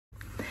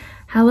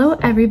Hello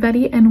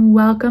everybody and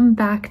welcome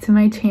back to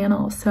my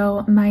channel.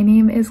 So my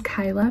name is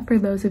Kyla for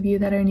those of you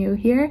that are new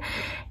here,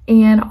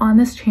 and on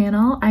this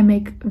channel I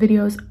make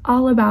videos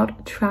all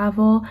about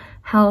travel,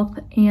 health,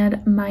 and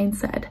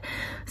mindset.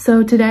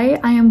 So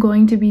today I am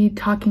going to be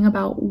talking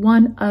about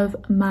one of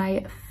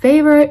my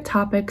favorite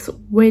topics,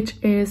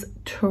 which is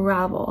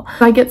travel.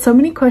 I get so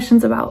many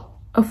questions about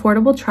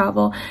affordable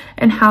travel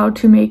and how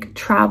to make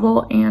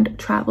travel and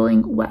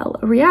traveling well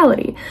a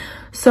reality.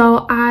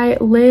 So I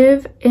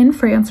live in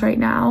France right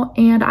now,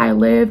 and I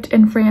lived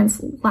in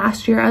France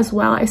last year as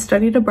well. I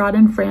studied abroad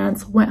in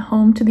France, went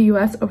home to the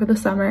US over the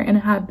summer, and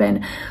have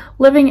been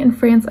living in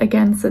France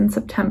again since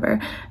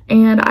September.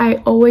 And I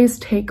always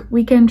take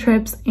weekend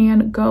trips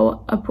and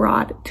go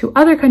abroad to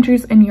other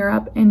countries in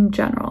Europe in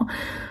general.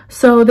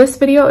 So this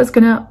video is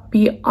gonna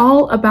be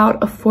all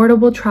about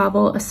affordable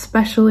travel,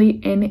 especially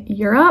in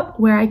Europe,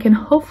 where I can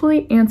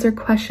hopefully answer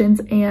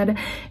questions and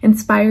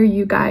inspire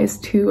you guys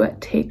to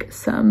take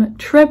some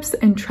trips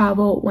and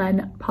travel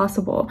when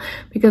possible.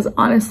 Because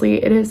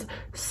honestly, it is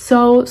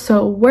so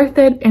worth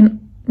it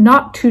and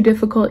not too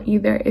difficult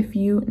either if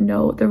you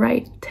know the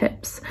right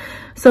tips.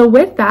 So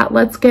with that,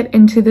 let's get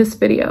into this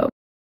video.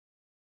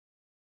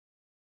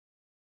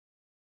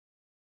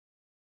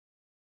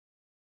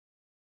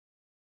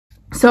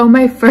 So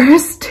my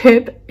first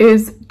tip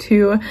is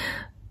to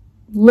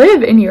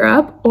live in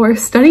Europe or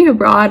study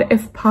abroad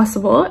if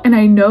possible. And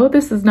I know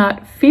this is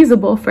not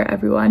feasible for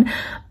everyone,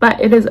 but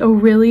it is a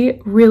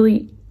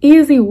really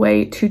easy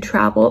way to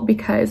travel,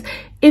 because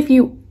if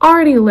you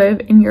already live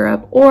in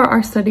Europe or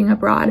are studying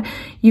abroad,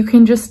 you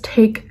can just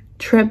take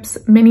trips,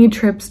 mini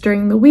trips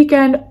during the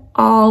weekend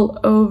all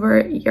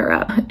over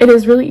Europe. It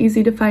is really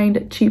easy to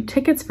find cheap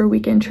tickets for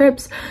weekend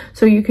trips,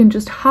 so you can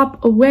just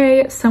hop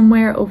away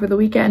somewhere over the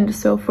weekend.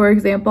 So for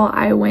example,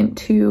 I went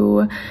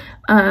to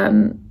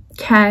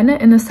Cannes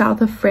in the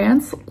south of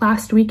France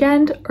last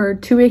weekend or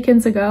 2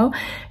 weekends ago,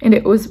 and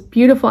it was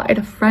beautiful. I had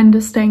a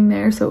friend staying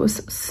there, so it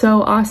was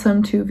so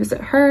awesome to visit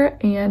her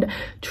and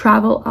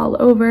travel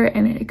all over,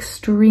 and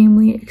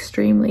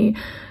extremely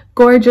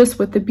gorgeous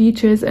with the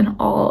beaches and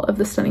all of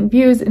the stunning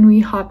views. And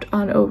we hopped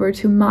on over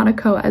to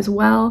Monaco as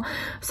well.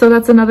 So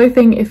that's another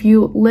thing. If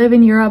you live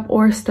in Europe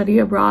or study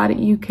abroad,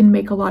 you can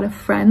make a lot of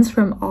friends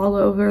from all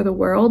over the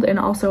world and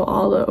also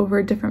all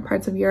over different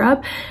parts of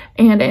Europe,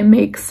 and it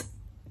makes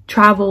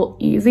travel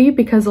easy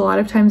because a lot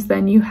of times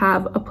then you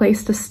have a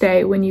place to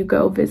stay when you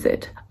go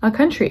visit a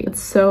country.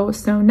 It's so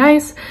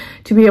nice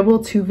to be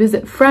able to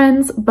visit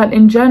friends, but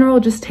in general,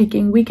 just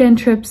taking weekend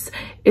trips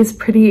is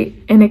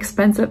pretty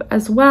inexpensive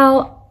as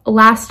well.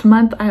 Last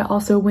month, I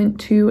also went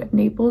to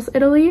Naples,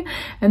 Italy,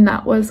 and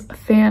that was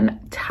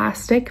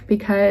fantastic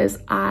because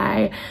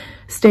I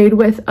stayed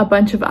with a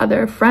bunch of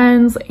other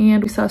friends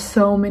and we saw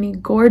so many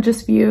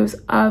gorgeous views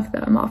of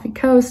the Amalfi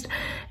Coast,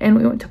 and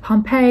we went to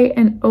Pompeii,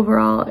 and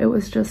overall it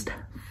was just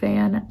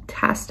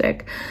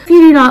fantastic. If you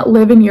do not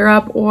live in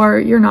Europe or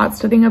you're not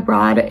studying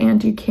abroad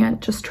and you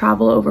can't just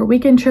travel over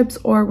weekend trips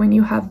or when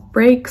you have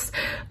breaks,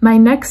 my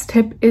next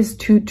tip is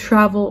to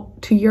travel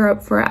to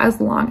Europe for as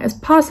long as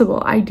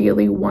possible,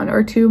 ideally 1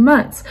 or 2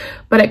 months,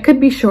 but it could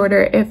be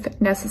shorter if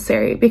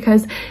necessary,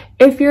 because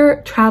if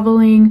you're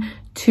traveling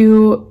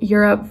to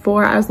Europe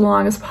for as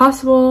long as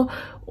possible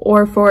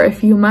or for a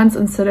few months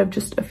instead of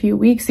just a few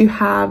weeks, you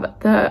have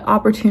the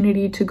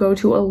opportunity to go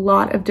to a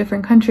lot of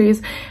different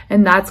countries,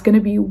 and that's going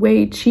to be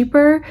way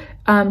cheaper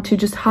to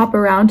just hop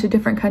around to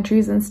different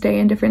countries and stay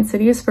in different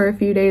cities for a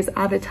few days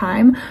at a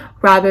time,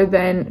 rather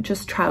than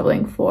just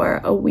traveling for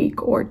a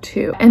week or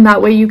 2. And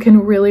that way you can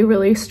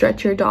really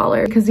stretch your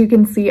dollar, because you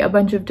can see a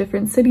bunch of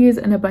different cities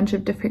and a bunch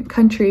of different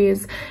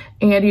countries,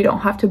 and you don't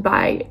have to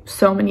buy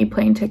so many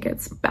plane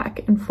tickets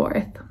back and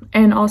forth.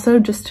 And also,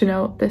 just to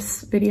note,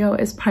 this video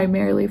is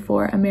primarily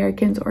for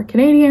Americans or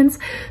Canadians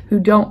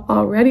who don't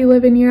already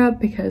live in Europe,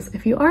 because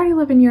if you already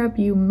live in Europe,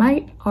 you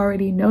might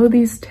already know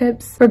these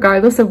tips.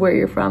 Regardless of where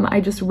you're from,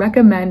 I just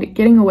recommend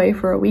getting away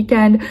for a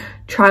weekend,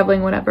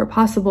 traveling whenever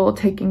possible,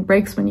 taking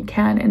breaks when you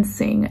can, and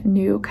seeing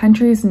new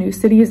countries, new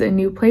cities, and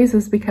new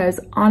places, because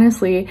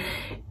honestly,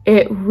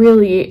 it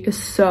really is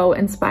so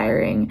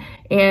inspiring.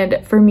 And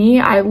for me,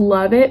 I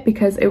love it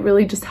because it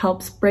really just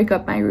helps break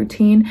up my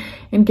routine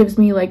and gives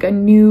me like a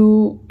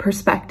new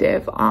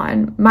perspective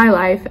on my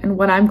life and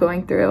what I'm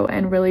going through,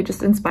 and really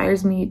just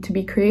inspires me to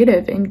be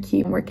creative and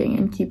keep working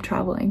and keep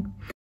traveling.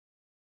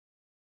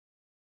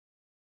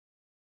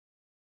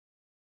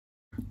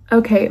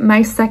 Okay,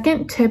 my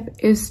second tip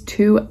is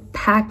to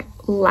pack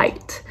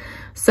light.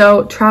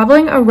 So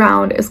traveling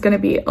around is going to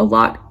be a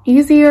lot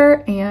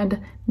easier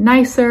and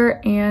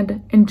nicer,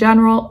 and in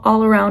general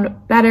all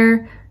around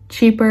better,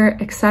 cheaper,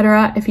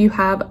 etc. if you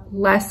have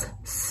less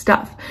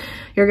stuff.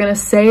 You're going to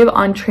save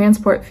on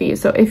transport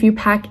fees. So if you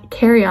pack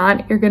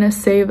carry-on, you're going to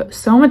save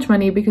so much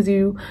money because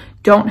you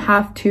don't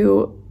have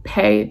to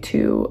pay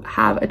to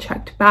have a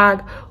checked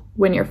bag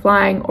when you're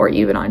flying, or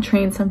even on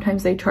trains.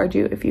 Sometimes they charge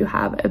you if you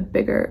have a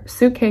bigger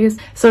suitcase.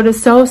 So it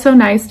is so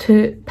nice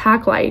to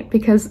pack light,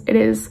 because it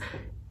is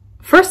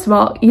first of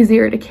all,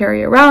 easier to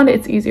carry around,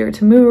 it's easier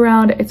to move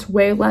around, it's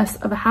way less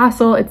of a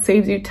hassle, it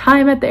saves you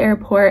time at the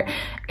airport,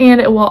 and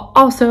it will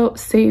also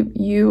save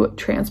you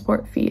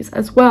transport fees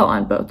as well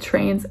on both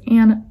trains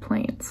and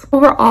planes.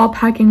 Overall,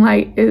 packing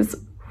light is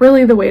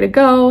really the way to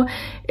go.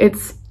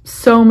 It's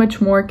so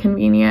much more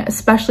convenient,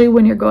 especially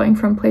when you're going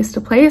from place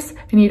to place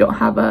and you don't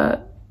have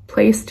a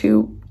place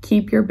to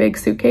keep your big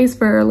suitcase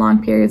for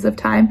long periods of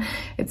time.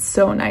 It's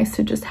so nice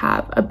to just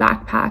have a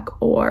backpack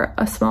or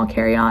a small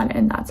carry-on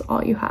and that's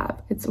all you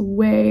have. It's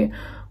way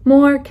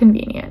more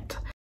convenient.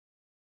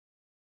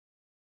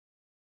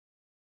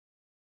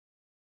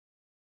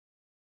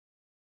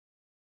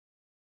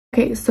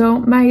 Okay, so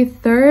my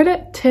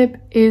third tip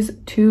is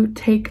to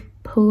take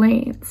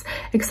planes,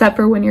 except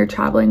for when you're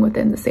traveling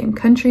within the same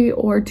country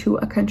or to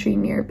a country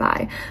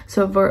nearby.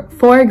 So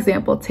for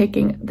example,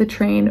 taking the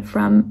train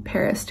from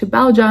Paris to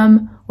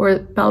Belgium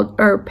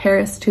or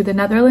Paris to the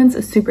Netherlands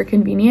is super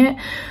convenient,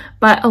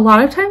 but a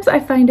lot of times I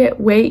find it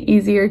way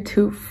easier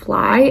to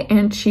fly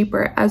and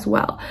cheaper as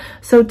well.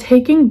 So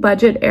taking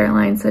budget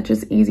airlines such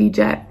as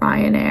EasyJet,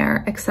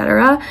 Ryanair,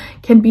 etc.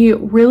 can be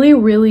really,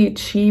 really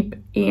cheap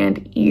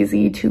and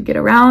easy to get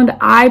around.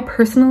 I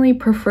personally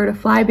prefer to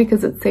fly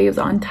because it saves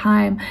on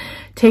time.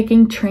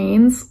 Taking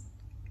trains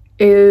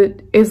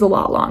is a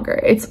lot longer.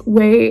 It's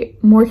way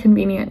more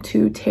convenient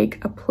to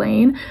take a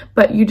plane,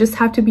 but you just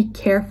have to be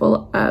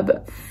careful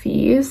of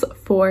fees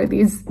for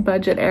these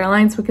budget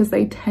airlines because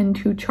they tend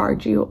to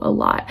charge you a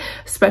lot,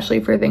 especially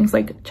for things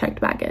like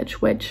checked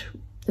baggage, which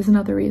is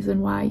another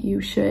reason why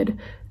you should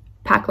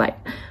pack light.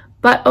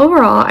 But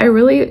overall, I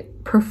really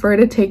prefer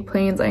to take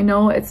planes. I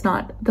know it's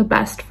not the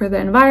best for the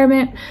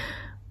environment,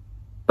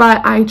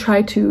 but I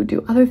try to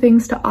do other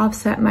things to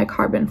offset my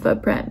carbon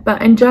footprint.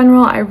 But in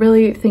general, I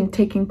really think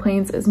taking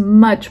planes is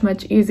much,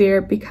 much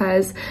easier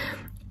because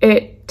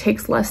it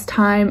takes less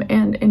time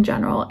and in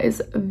general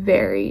is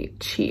very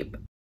cheap.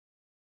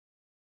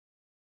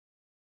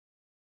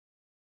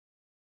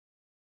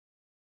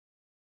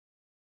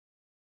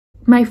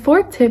 My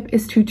fourth tip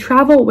is to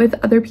travel with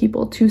other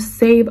people to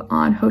save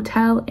on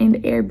hotel and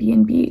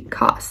Airbnb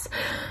costs.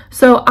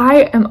 So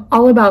I am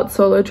all about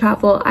solo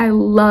travel. I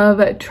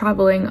love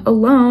traveling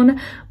alone,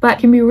 but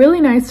it can be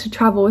really nice to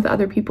travel with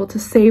other people to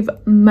save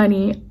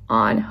money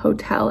on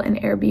hotel and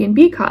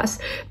Airbnb costs,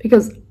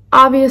 because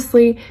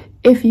obviously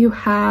if you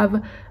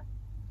have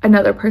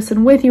another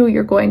person with you,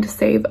 you're going to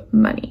save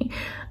money.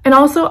 And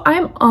also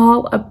I'm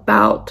all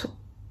about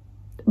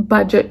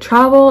budget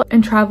travel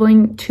and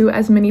traveling to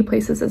as many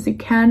places as you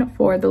can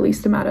for the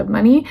least amount of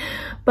money.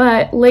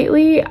 But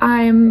lately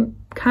I'm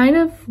kind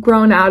of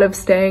grown out of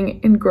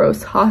staying in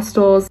gross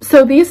hostels.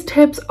 So these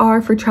tips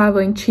are for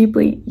traveling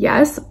cheaply,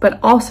 yes, but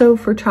also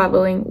for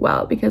traveling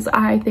well, because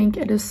I think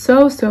it is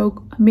so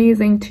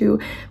amazing to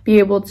be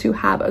able to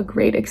have a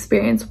great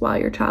experience while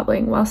you're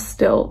traveling while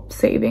still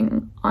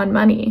saving on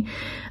money.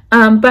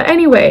 But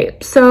anyway,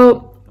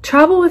 so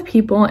travel with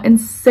people and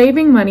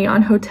saving money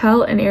on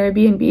hotel and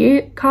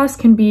Airbnb costs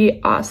can be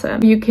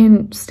awesome. You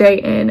can stay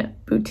in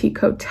boutique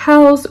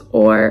hotels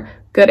or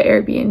good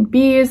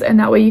Airbnbs, and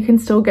that way you can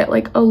still get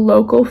like a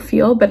local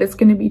feel, but it's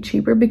going to be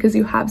cheaper because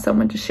you have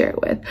someone to share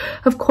it with.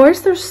 Of course,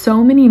 there's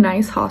so many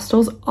nice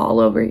hostels all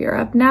over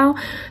Europe now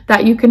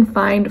that you can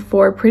find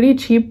for pretty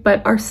cheap,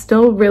 but are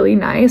still really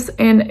nice.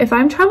 And if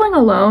I'm traveling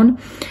alone,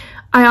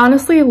 I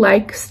honestly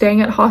like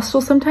staying at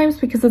hostels sometimes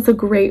because it's a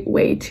great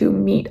way to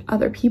meet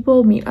other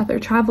people, meet other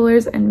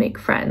travelers, and make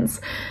friends.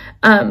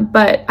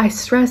 But I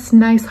stress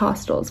nice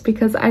hostels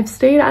because I've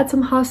stayed at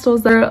some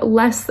hostels that are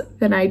less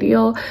than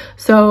ideal.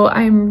 So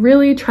I'm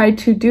really trying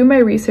to do my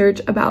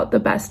research about the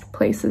best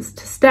places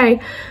to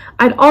stay.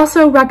 I'd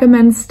also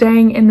recommend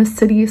staying in the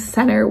city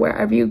center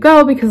wherever you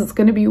go because it's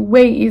going to be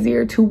way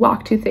easier to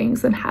walk to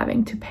things than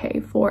having to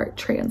pay for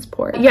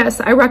transport. Yes,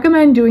 I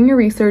recommend doing your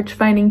research,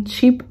 finding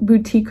cheap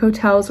boutique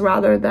hotels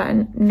rather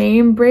than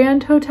name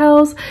brand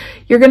hotels.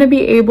 You're going to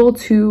be able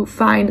to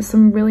find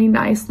some really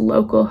nice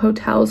local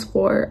hotels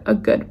for a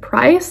good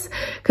price,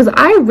 because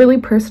I really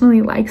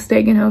personally like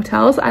staying in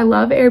hotels. I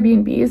love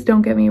Airbnbs,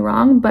 don't get me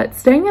wrong, but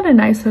staying at a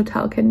nice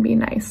hotel can be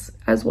nice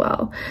as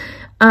well.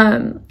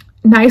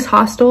 Nice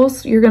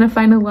hostels, you're going to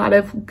find a lot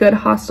of good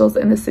hostels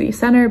in the city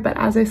center, but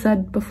as I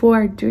said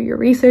before, do your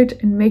research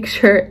and make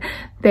sure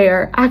they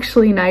are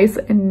actually nice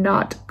and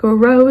not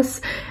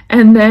gross.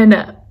 And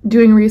then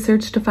doing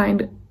research to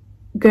find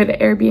good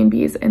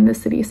Airbnbs in the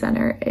city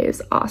center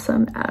is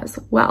awesome as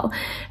well.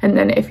 And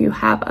then if you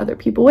have other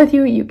people with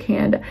you, you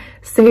can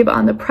save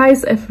on the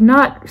price. If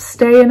not,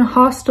 stay in a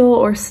hostel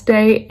or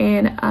stay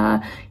in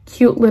a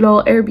cute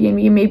little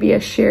Airbnb, maybe a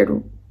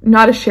shared,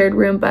 not a shared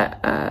room, but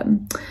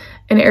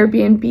an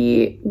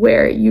Airbnb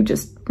where you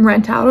just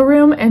rent out a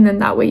room, and then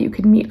that way you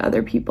can meet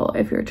other people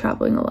if you're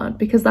traveling alone,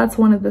 because that's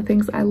one of the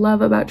things I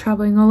love about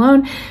traveling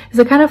alone is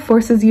it kind of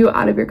forces you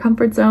out of your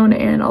comfort zone,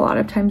 and a lot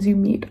of times you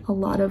meet a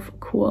lot of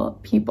cool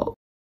people.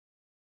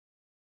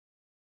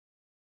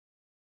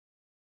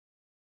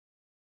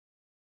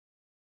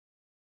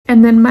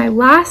 And then my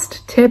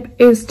last tip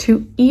is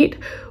to eat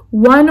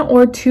 1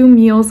 or 2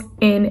 meals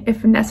in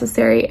if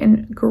necessary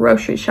and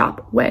grocery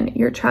shop when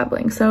you're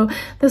traveling. So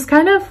this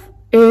kind of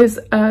is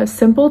a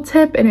simple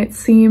tip and it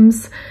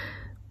seems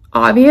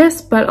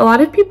obvious, but a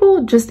lot of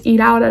people just eat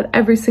out at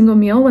every single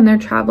meal when they're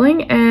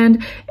traveling,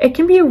 and it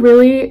can be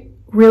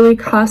really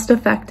cost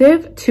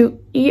effective to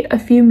eat a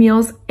few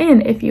meals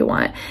in if you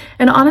want.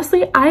 And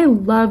honestly, I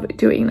love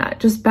doing that,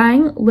 just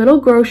buying little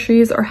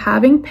groceries or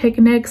having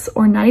picnics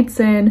or nights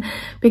in,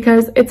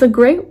 because it's a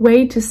great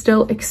way to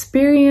still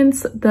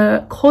experience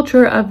the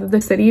culture of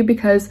the city,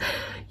 because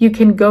you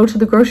can go to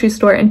the grocery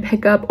store and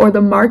pick up, or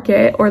the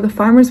market or the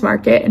farmer's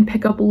market and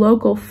pick up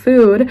local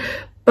food,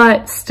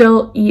 but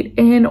still eat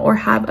in or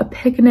have a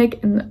picnic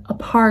in a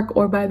park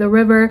or by the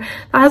river.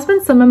 That has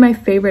been some of my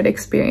favorite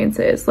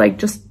experiences, like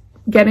just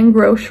getting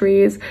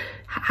groceries,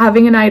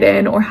 having a night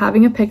in, or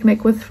having a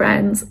picnic with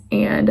friends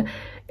and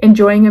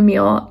enjoying a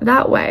meal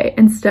that way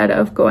instead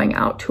of going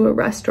out to a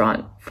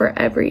restaurant for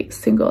every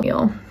single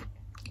meal.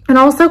 And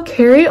also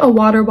carry a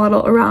water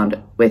bottle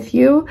around with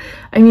you.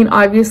 I mean,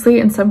 obviously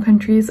in some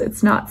countries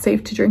it's not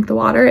safe to drink the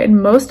water. In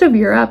most of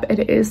Europe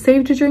it is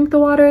safe to drink the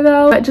water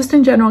though, but just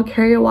in general,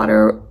 carry a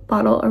water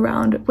bottle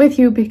around with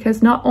you,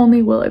 because not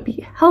only will it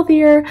be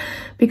healthier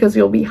because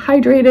you'll be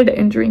hydrated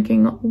and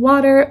drinking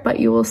water, but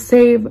you will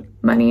save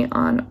money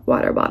on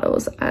water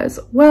bottles as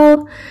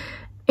well.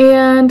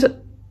 And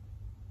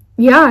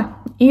yeah,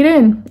 eat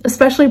in,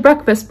 especially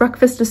breakfast.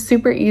 Breakfast is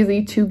super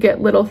easy to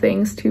get little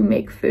things to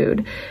make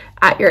food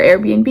at your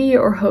Airbnb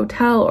or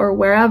hotel or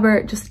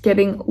wherever, just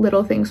getting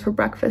little things for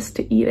breakfast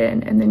to eat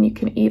in, and then you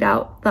can eat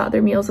out the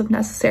other meals if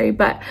necessary.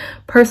 But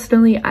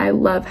personally, I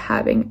love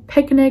having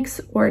picnics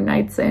or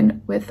nights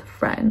in with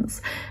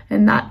friends,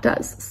 and that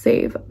does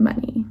save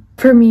money.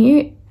 For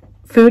me,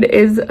 food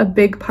is a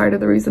big part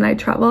of the reason I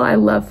travel. I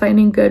love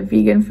finding good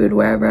vegan food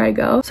wherever I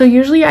go. So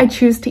usually I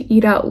choose to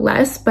eat out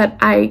less, but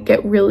I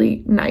get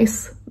really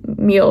nice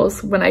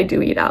meals when I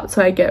do eat out.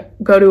 So I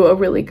go to a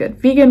really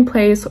good vegan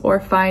place or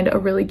find a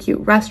really cute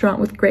restaurant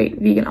with great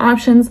vegan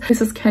options.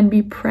 Places can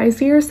be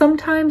pricier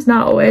sometimes,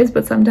 not always,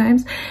 but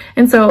sometimes.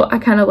 And so I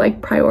kind of like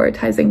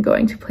prioritizing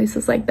going to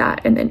places like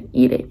that and then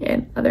eating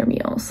in other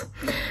meals.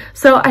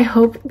 So I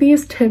hope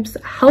these tips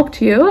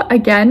helped you.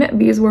 Again,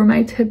 these were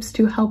my tips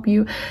to help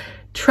you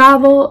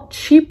travel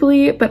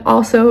cheaply, but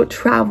also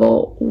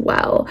travel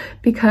well,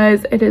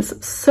 because it is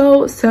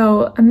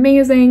so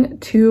amazing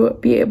to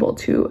be able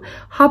to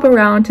hop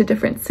around to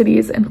different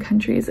cities and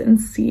countries and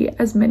see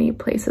as many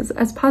places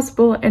as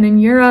possible. And in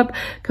Europe,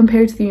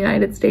 compared to the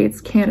United States,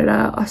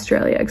 Canada,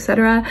 Australia,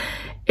 etc.,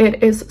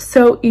 it is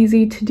so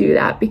easy to do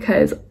that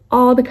because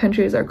all the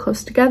countries are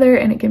close together,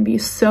 and it can be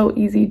so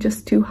easy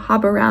just to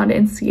hop around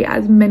and see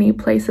as many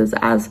places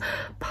as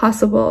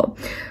possible.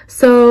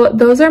 So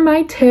those are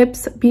my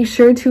tips. Be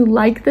sure to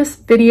like this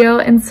video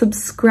and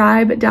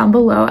subscribe down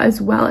below,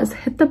 as well as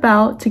hit the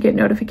bell to get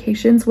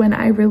notifications when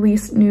I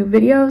release new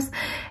videos,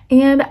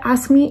 and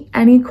ask me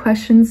any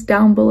questions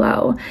down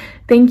below.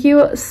 Thank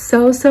you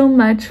so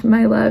much,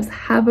 my loves.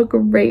 Have a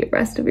great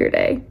rest of your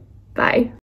day. Bye.